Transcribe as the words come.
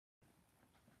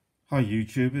Hi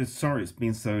YouTubers, sorry it's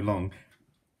been so long,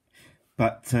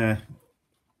 but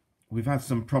we've had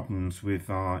some problems with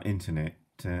our internet,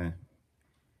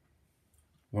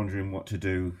 wondering what to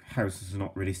do. House is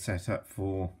not really set up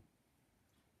for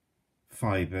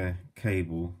fibre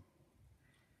cable,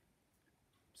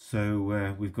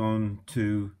 so we've gone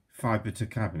to fibre to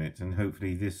cabinet, and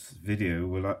hopefully this video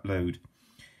will upload.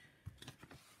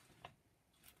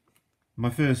 My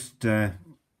first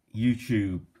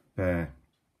YouTube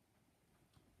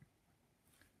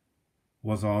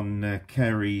was on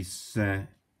Carey's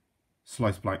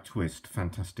Sliced Black Twist.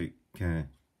 Fantastic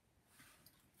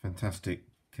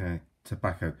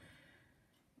tobacco.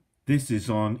 This is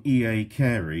on EA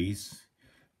Carey's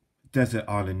Desert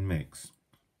Island Mix.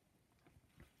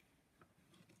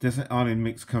 Desert Island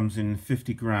Mix comes in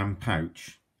 50-gram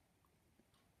pouch.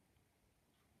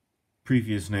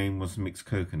 Previous name was mixed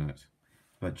coconut,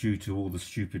 but due to all the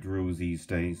stupid rules these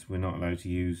days, we're not allowed to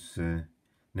use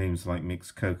names like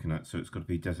mixed coconut, so it's got to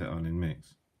be Desert Island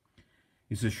Mix.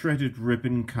 It's a shredded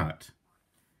ribbon cut.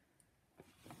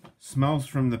 Smells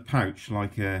from the pouch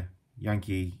like a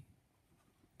Yankee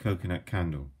coconut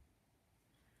candle.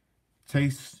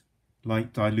 Tastes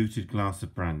like diluted glass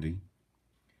of brandy.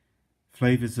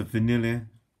 Flavours of vanilla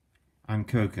and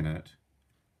coconut.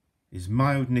 Is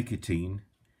mild nicotine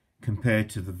compared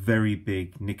to the very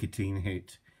big nicotine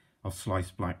hit of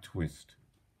Sliced Black Twist.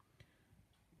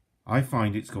 I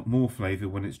find it's got more flavour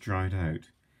when it's dried out,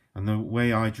 and the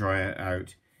way I dry it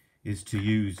out is to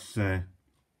use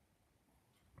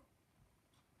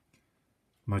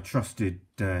my trusted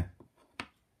tobacco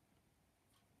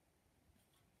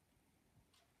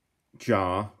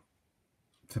jar,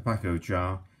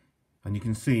 and you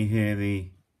can see here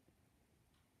the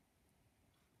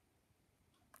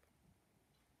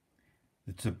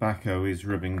tobacco is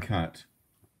ribbon cut.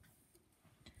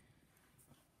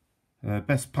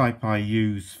 Best pipe I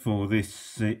use for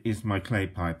this is my clay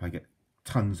pipe. I get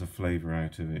tons of flavour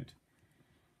out of it.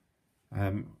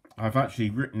 I've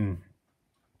actually written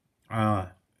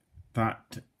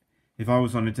that if I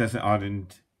was on a desert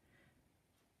island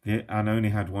and only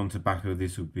had one tobacco,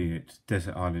 this would be it.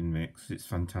 Desert Island Mix. It's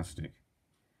fantastic.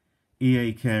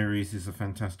 EA Carey's is a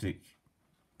fantastic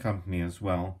company as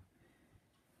well.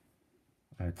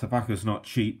 Tobacco's not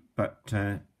cheap, but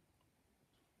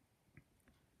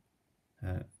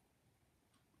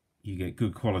you get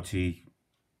good quality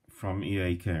from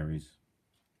EA Carey's.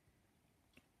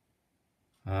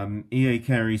 EA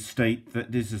Carey's state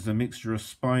that this is a mixture of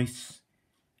spice,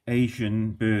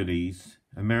 Asian burleys,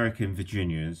 American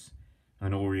Virginias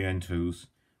and Orientals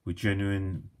with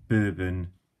genuine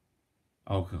bourbon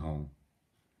alcohol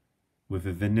with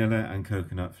a vanilla and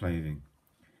coconut flavouring.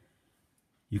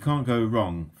 You can't go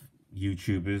wrong,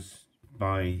 YouTubers,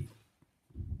 by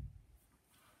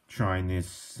trying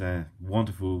this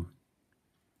wonderful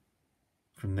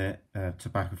from their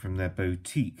tobacco from their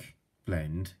boutique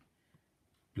blends,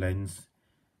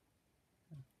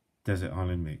 Desert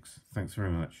Island Mix. Thanks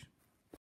very much.